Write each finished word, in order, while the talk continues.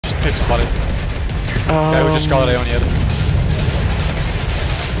Hit somebody. Guy with just Scarlet Aeonian.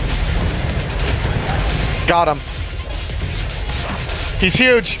 Got him. He's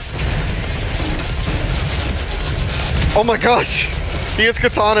huge. Oh my gosh. He has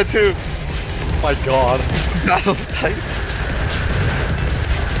katana too. My god. Battle type.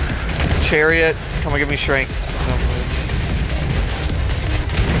 Chariot. Come on, give me strength.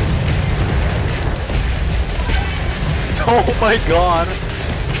 Oh my god.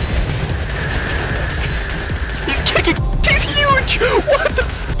 He's kicking. He's huge. What the?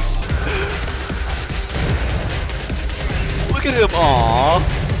 Look at him. Aww.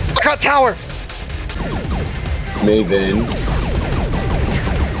 I got tower. Maven.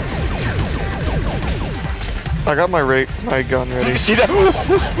 I got my gun ready. See that?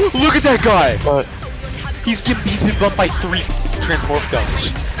 Look at that guy. But He's been bumped by 3 transmorph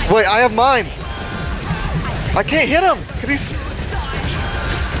guns. wait, I have mine. I can't hit him. Cause he's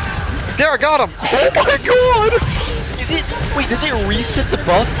there. I got him. Oh my god! Is it? Wait, does it reset the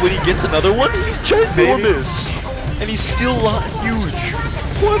buff when he gets another one? He's ginormous, and he's still huge.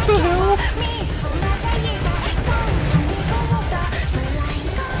 What the hell?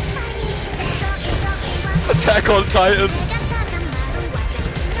 Attack on Titan.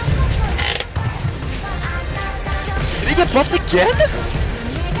 Did he get buffed again?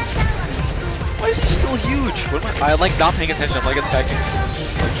 Why is he still huge? What am I like not paying attention. I'm like attacking.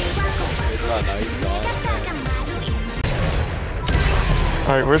 It's not nice, god.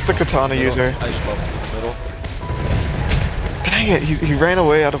 Alright, where's the katana user? I just buffed him in the middle. Dang it, he ran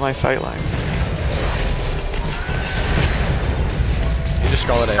away out of my sight line. He just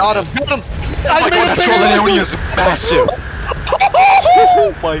Scarlet Aeonian. Got him! Got him! Oh my god, that Scarlet Aeonian is massive!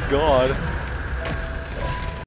 Oh my god.